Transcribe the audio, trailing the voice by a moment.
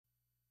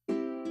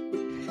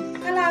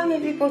Hello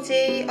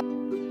everybody.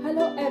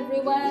 Hello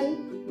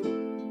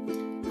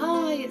everyone.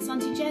 Hi, it's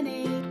Auntie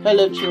Jenny.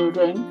 Hello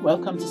children,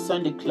 welcome to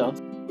Sunday Club.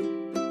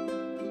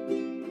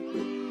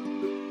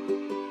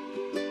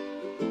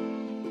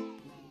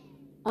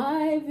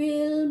 I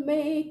will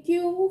make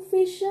you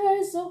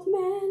fishers of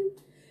men,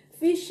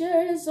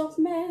 fishers of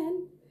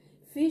men,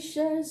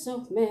 fishers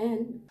of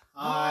men.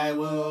 I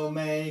will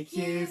make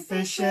you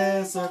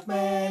fishers of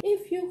men.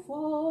 If you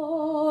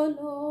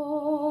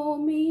follow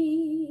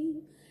me,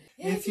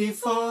 if you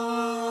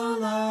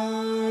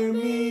follow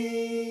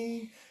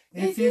me,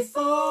 if you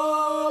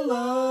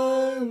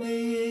follow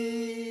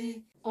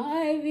me,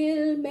 I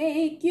will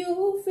make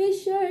you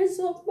fishers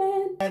of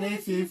men. and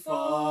if you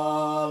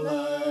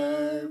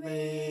follow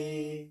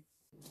me.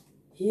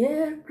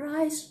 Hear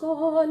Christ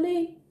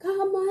calling,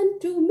 come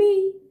unto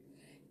me,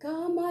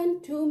 come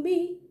unto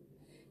me,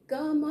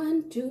 come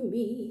unto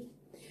me.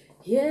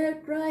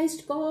 Hear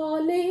Christ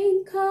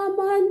calling, come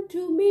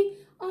unto me,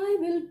 I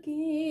will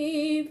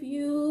give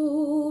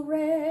you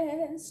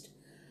rest.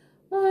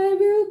 I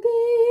will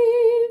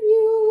give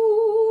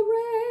you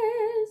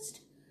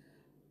rest.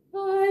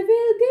 I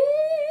will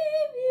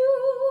give you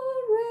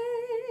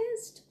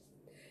rest.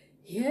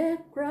 Hear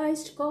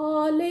Christ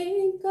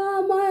calling,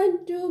 come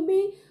unto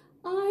me,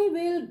 I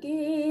will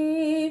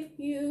give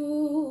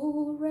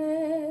you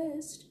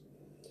rest.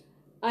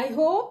 I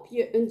hope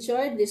you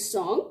enjoyed this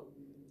song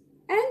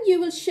and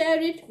you will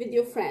share it with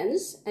your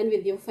friends and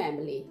with your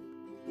family.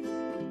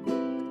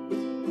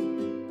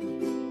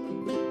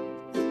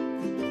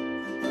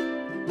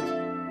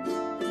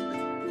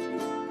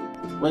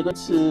 We're going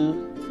to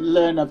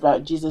learn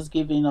about Jesus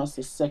giving us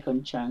a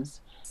second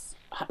chance.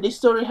 This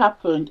story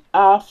happened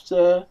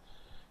after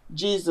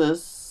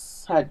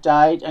Jesus had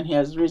died and he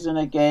has risen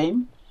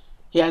again.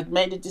 He had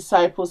made the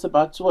disciples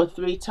about 2 or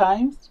 3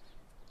 times.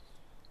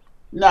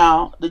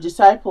 Now, the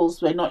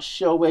disciples were not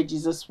sure where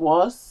Jesus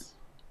was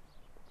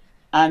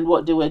and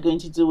what they were going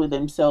to do with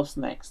themselves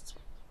next.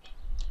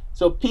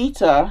 So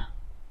Peter,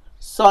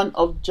 son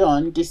of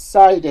John,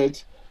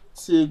 decided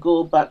to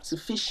go back to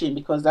fishing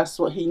because that's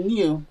what he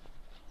knew.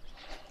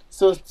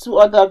 So 2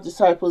 other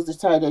disciples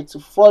decided to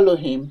follow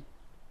him.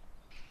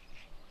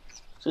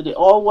 So they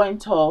all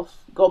went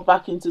off, got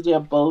back into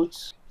their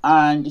boat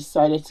and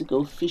decided to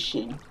go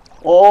fishing.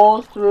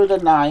 All through the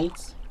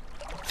night,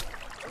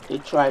 they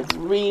tried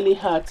really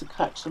hard to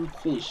catch some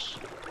fish,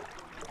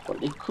 but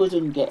they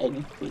couldn't get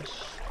any fish.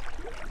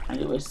 And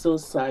they were so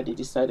sad, they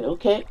decided,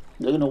 okay,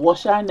 they're going to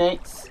wash our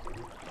nets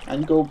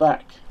and go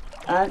back.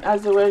 And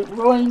as they were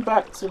rowing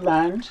back to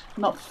land,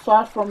 not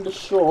far from the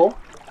shore,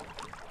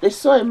 they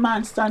saw a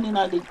man standing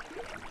at the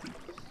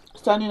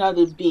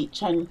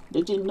beach, and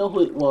they didn't know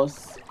who it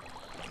was.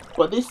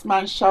 But this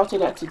man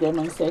shouted out to them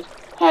and said,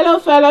 "Hello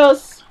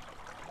fellows."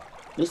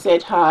 They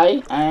said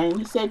hi, and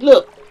he said,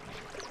 "Look,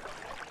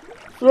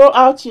 throw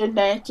out your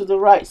net to the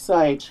right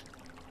side."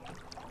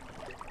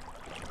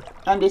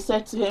 And they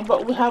said to him,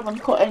 "But we haven't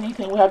caught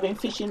anything. We have been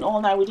fishing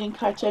all night. We didn't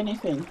catch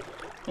anything."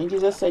 And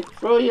Jesus said,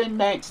 "Throw your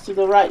nets to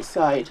the right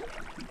side."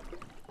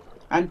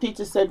 And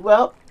Peter said,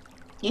 "Well,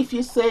 if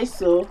you say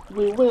so,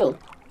 we will."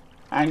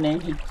 And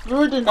then he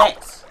threw the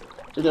nets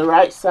to the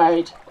right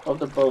side of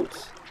the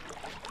boat.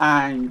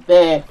 And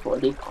therefore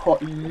they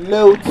caught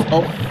loads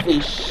of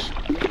fish.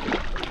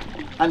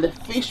 And the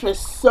fish was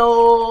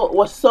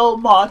so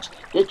much,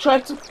 they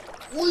tried to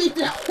pull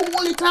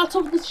it out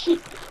of the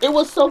ship. It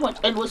was so much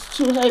and it was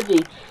too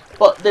heavy.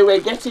 But they were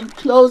getting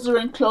closer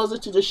and closer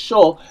to the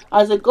shore.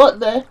 As they got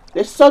there,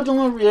 they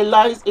suddenly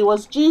realized it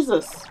was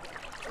Jesus.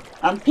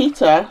 And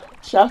Peter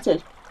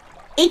shouted,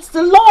 "It's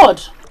the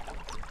Lord!"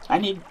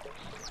 And he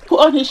put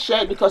on his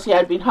shirt because he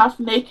had been half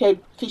naked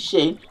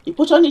fishing. He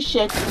put on his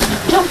shirt,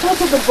 he jumped out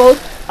of the boat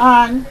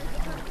and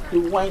he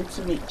went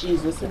to meet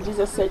Jesus. And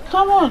Jesus said,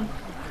 "Come on,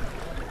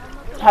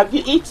 have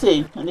you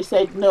eaten?" And they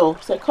said, "No."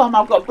 He said, "Come,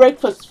 I've got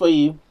breakfast for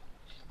you."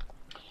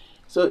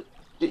 So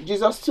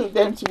Jesus took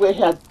them to where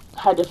he had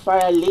a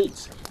fire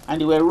lit,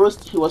 and he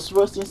was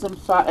roasting some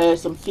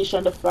fish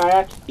on the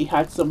fire. He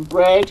had some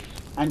bread,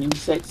 and he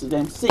said to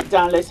them, "Sit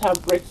down, let's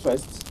have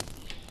breakfast."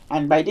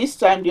 And by this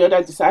time, the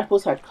other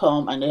disciples had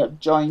come and they had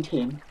joined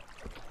him.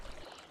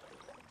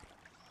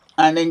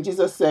 And then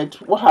Jesus said,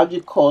 "What have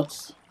you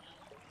caught?"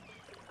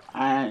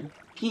 And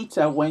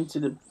Peter went to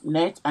the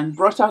net and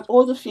brought out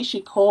all the fish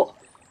he caught,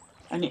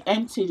 and he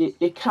emptied it.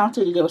 They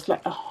counted it. There was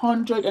like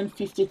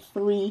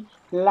 153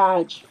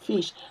 large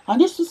fish.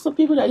 And this was for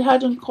people that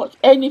hadn't caught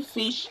any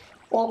fish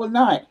all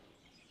night.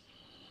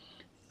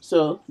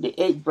 So they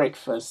ate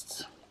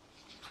breakfast.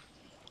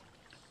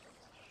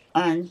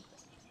 And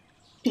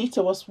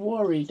Peter was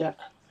worried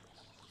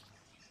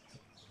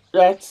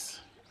that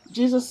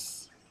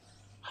Jesus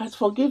had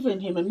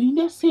forgiven him. I mean,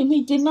 they say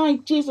he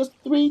denied Jesus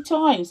 3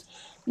 times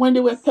when they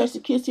were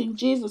persecuting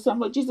Jesus,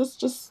 but Jesus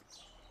just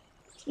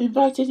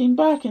invited him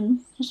back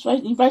and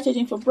invited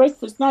him for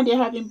breakfast. Now they're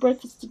having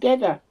breakfast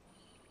together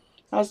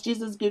as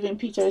Jesus giving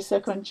Peter a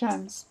second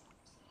chance.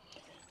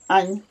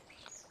 And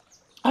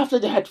after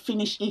they had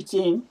finished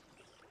eating,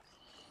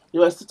 they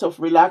were sort of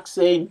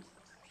relaxing.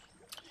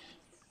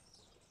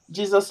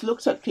 Jesus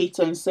looked at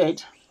Peter and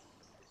said,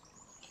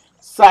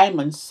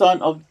 Simon,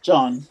 son of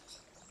John,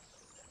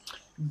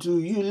 do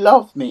you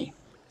love me?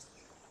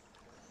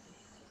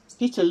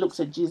 Peter looked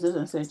at Jesus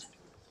and said,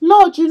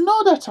 Lord, you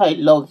know that I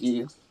love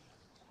you.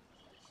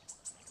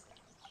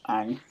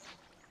 And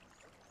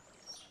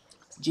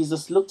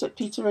Jesus looked at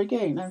Peter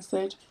again and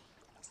said,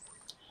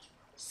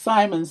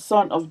 Simon,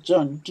 son of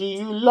John, do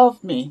you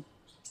love me?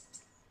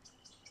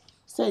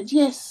 He said,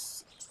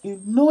 yes,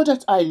 you know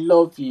that I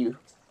love you.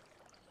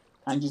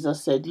 And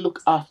Jesus said,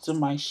 look after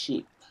my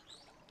sheep.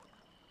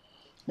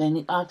 Then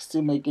he asked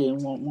him again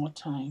one more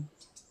time.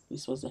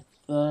 This was the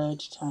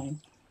third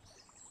time.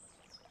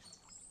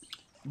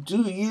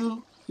 Do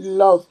you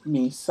love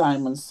me,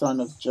 Simon, son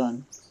of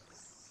John?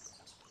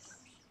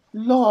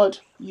 Lord,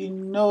 you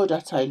know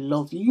that I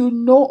love you. You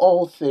know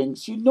all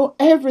things. You know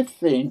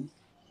everything.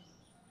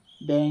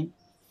 Then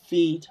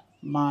feed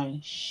my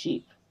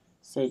sheep,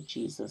 said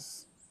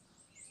Jesus.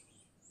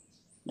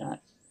 Yeah.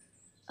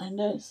 And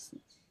that's,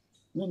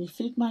 when you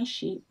feed my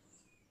sheep,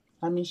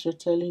 that means you're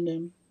telling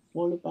them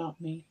all about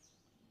me.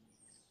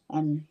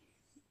 And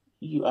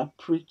you are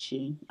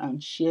preaching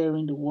and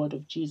sharing the word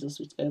of Jesus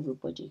with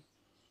everybody.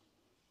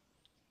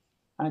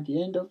 At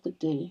the end of the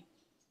day,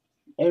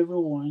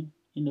 everyone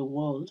in the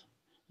world,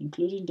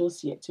 including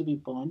those yet to be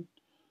born,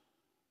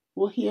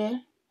 will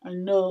hear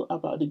and know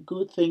about the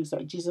good things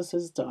that Jesus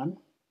has done.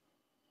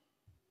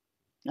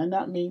 And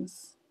that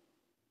means,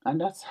 and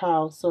that's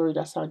how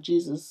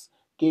Jesus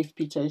gave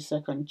Peter a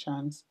second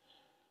chance.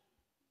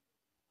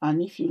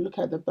 And if you look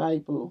at the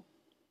Bible,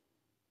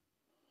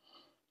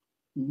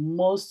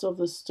 most of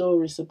the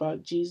stories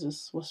about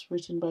Jesus was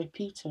written by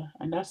Peter.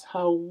 And that's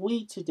how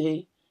we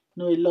today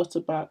know a lot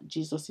about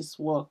Jesus'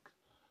 work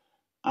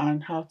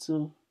and how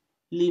to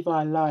live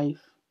our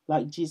life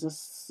like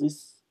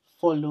Jesus'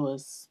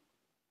 followers.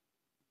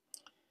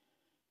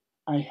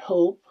 I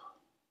hope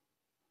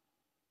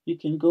you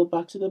can go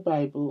back to the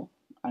Bible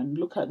and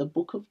look at the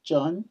book of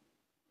John,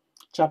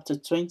 chapter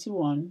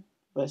 21,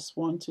 verse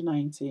 1 to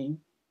 19,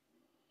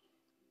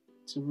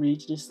 to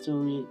read the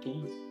story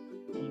again.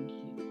 Thank you.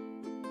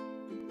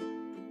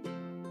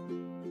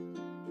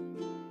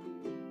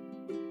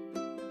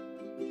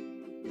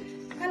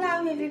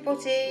 Hello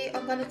everybody,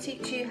 I'm going to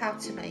teach you how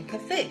to make a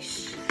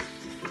fish.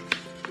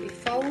 We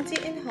fold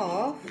it in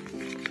half,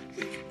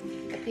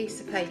 a piece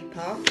of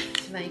paper,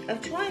 to make a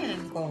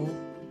triangle.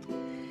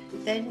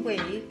 Then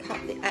we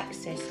cut the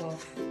excess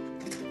off.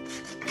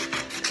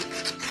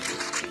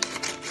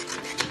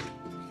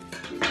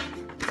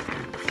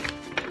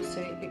 So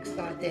it looks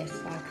like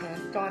this, like a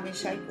diamond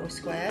shape or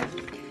square.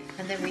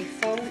 And then we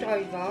fold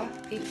over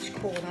each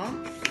corner.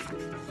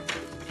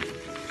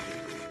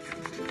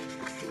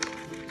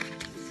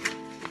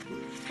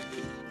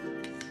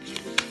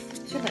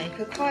 To make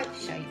a kite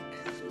shape.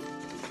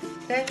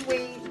 Then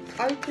we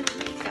open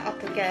it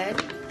up again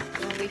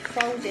and we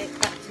fold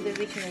it back to the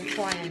original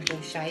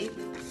triangle shape,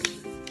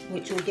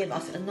 which will give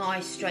us a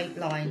nice straight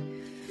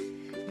line.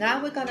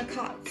 Now we're going to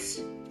cut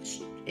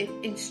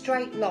in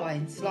straight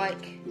lines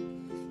like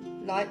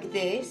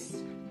this,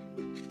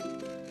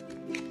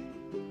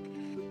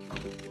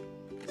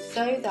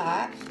 so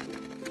that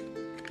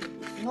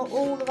not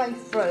all the way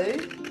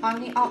through,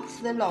 only up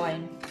to the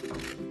line,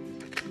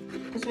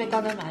 because we're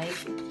going to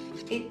make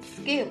it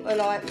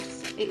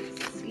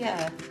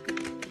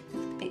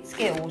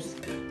skills.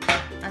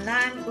 And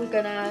then we're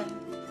going to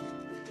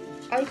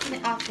open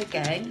it up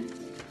again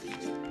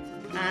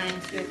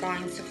and we're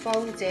going to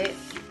fold it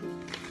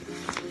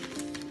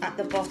at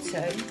the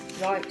bottom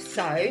like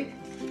so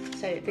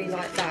it'd be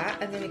like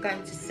that, and then we're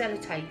going to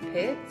sellotape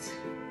it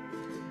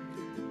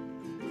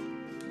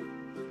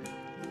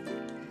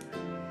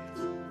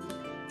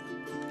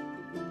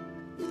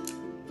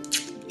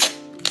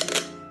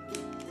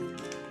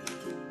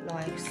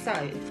like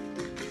so.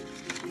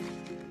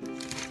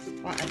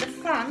 Right at the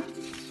front,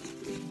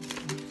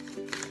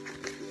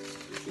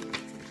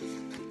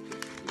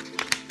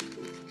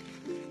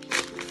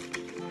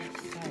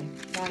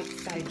 like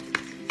so.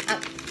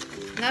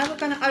 Now we're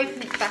going to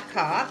open it back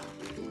up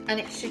and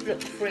it should look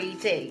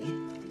 3D.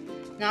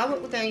 Now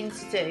what we're going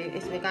to do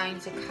is we're going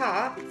to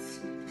cut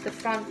the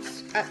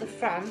front at the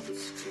front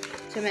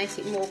to make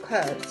it more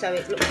curved, so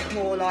it looks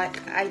more like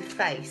a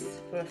face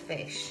for a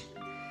fish.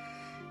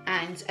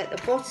 And at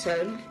the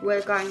bottom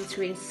we're going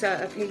to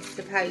insert a piece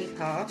of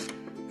paper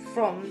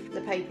from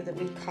the paper that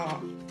we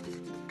cut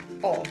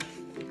off.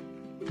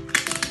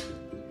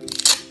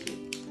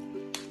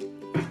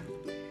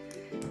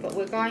 But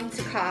we're going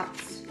to cut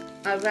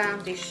a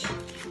roundish,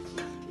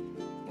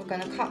 we're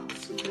going to cut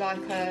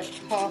like a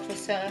half a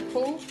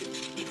circle,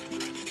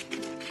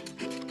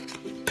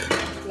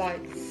 like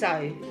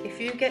so.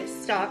 If you get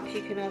stuck,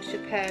 you can ask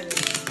your parents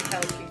to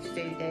help you to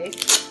do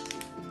this.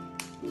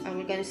 And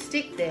we're going to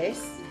stick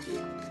this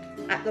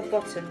at the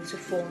bottom to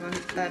form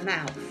a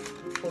mouth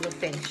for the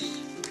fish.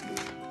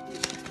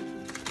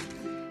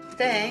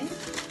 Then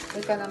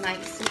we're going to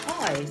make some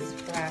eyes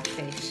for our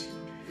fish,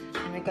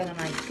 and we're going to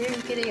make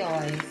googly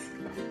eyes.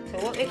 So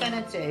what we're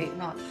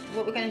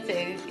going to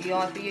do, you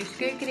either use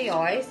googly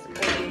eyes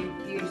or you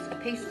use a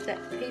piece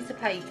of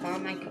paper,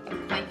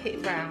 make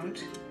it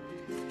round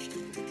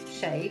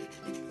shaped,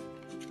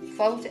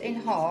 fold it in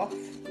half,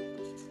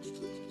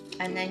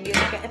 and then you'll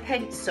get a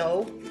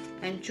pencil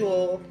and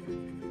draw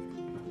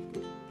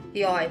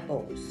the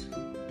eyeballs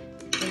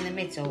in the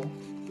middle,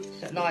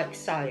 so like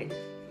so,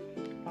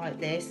 like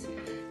this.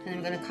 And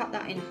I'm going to cut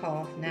that in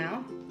half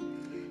now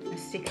and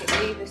stick it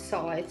either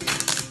side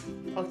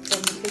of the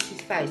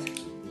fish's face.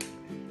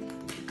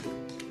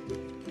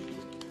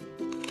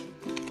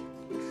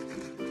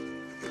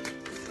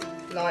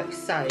 Like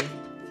so.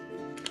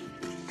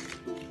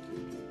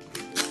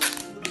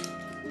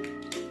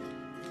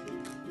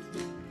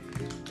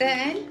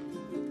 Then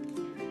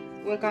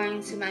we're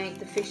going to make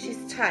the fish's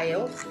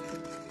tail,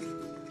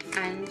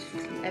 and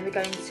then we're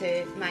going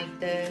to make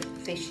the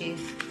fish's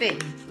fin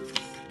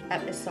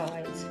at the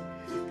sides.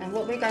 And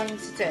what we're going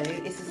to do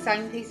is the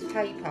same piece of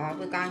paper,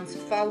 we're going to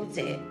fold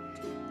it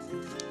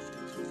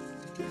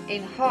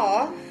in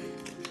half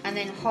and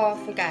then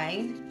half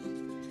again,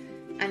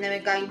 and then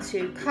we're going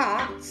to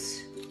cut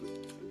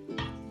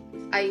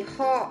a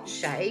heart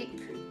shape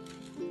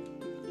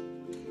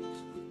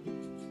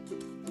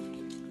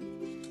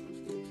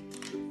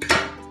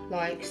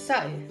like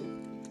so.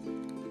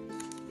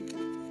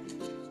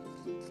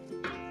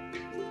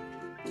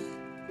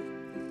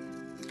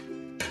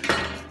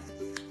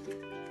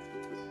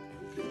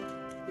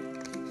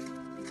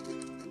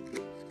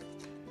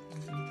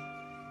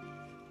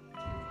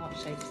 Heart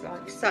shapes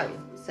like so.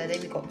 So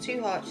then we've got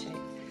two heart shapes.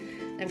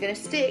 I'm going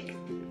to stick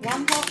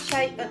one heart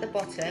shape at the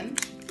bottom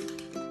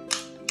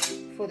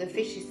for the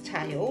fish's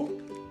tail.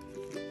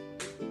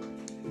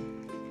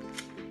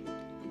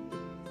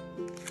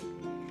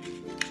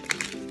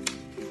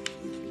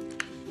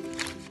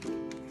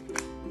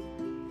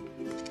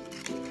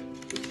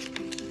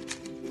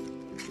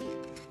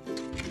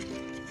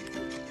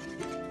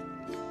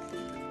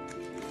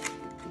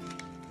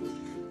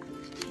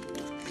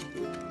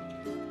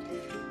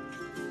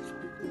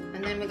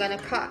 And then we're going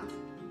to cut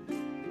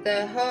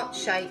the heart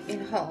shape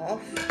in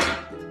half.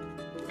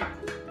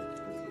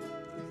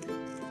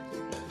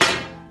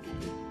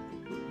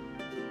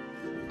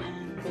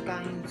 And we're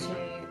going to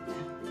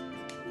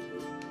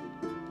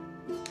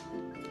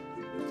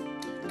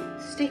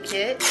stick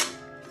it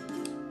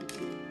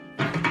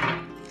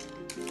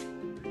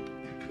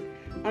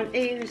on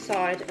either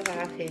side of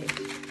our fish.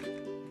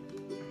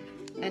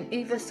 And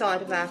either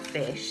side of our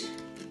fish,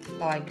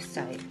 like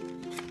so.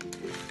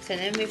 So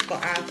then we've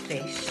got our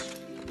fish.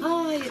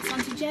 Hi, it's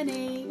Auntie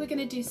Jenny. We're going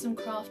to do some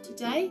craft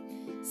today.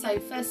 So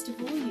first of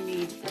all, you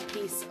need a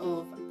piece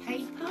of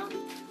paper,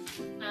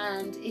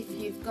 and if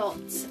you've got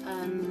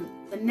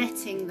the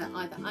netting that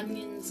either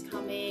onions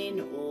come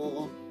in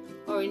or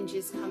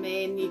oranges come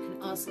in, you can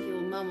ask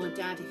your mum or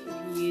dad if you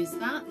can use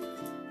that,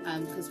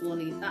 because we'll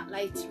need that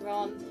later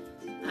on,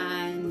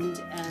 and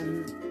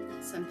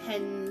some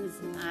pens,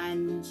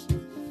 and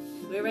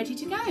we're ready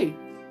to go.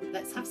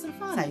 Let's have some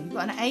fun. So you've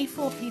got an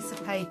A4 piece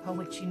of paper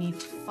which you need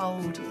to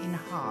fold in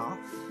half,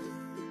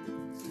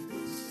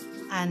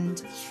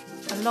 and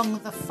along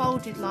the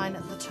folded line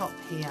at the top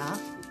here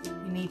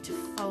you need to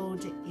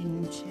fold it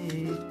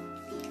into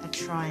a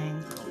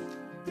triangle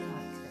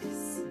like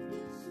this.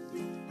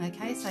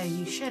 Okay, so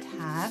you should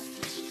have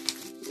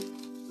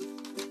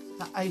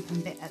the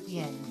open bit at the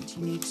end.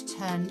 You need to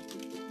turn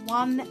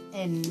one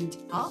end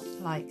up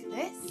like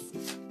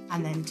this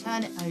and then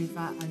turn it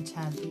over and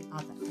turn the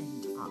other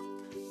end up.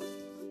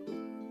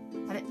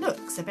 And it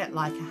looks a bit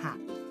like a hat.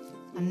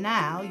 And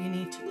now you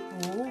need to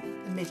pull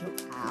the middle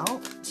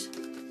out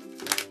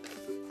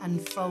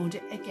and fold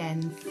it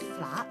again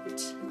flat.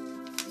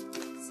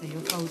 So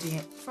you're folding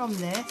it from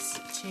this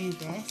to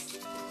this.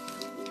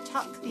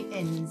 Tuck the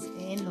ends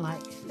in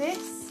like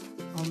this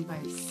on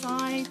both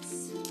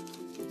sides,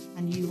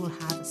 and you will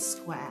have a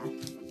square.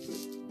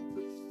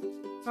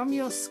 From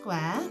your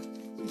square,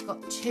 you've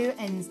got two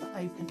ends that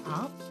open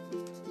up.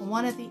 On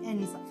one of the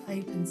ends that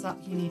opens up,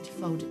 you need to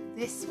fold it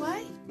this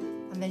way,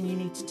 and then you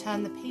need to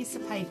turn the piece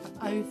of paper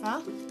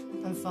over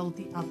and fold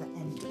the other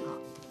end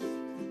up.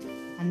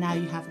 And now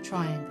you have a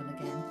triangle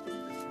again.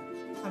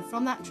 And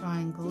from that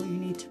triangle, you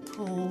need to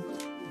pull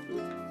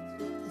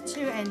the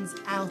two ends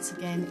out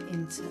again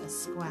into a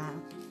square.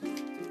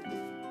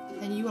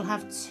 Then you will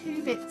have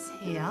two bits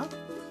here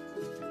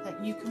that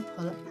you can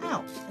pull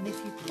out. And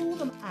if you pull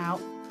them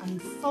out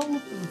and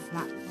fold them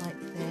flat like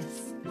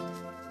this,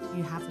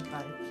 you have a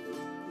boat.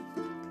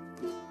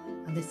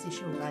 And this is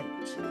your boat.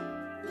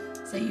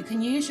 So you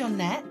can use your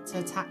net to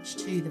attach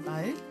to the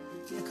boat,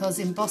 because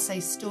in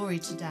Bosse's story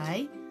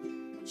today,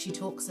 she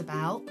talks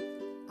about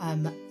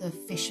the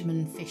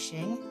fisherman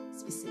fishing,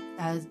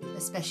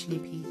 especially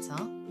Peter.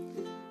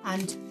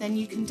 And then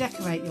you can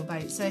decorate your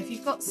boat. So if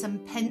you've got some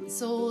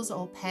pencils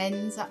or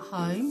pens at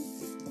home,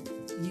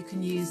 you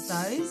can use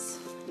those.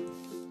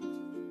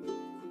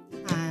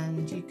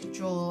 And you could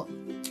draw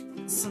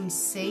some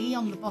sea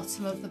on the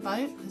bottom of the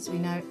boat, because we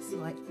know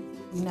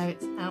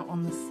it's out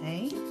on the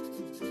sea.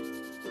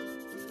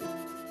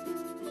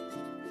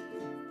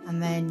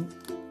 And then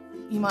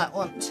you might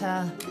want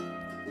to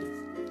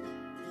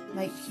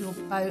make your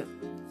boat,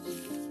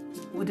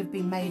 would have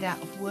been made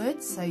out of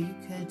wood, so you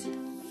could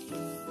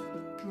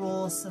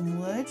draw some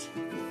wood.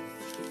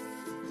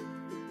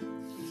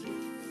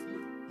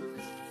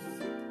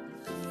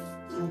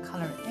 And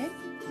colour it in.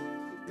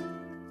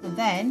 And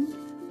then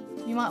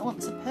you might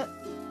want to put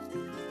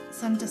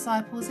some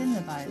disciples in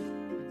the boat.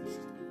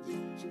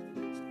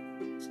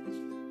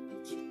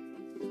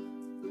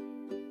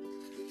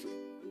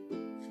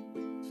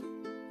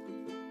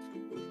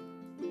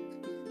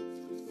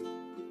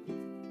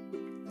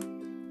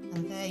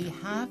 And there you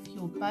have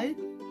your boat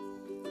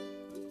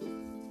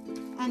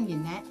and your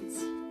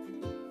nets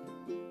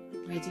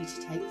ready to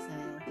take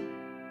sail.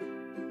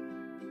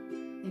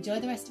 Enjoy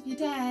the rest of your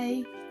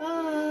day.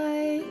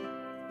 Bye.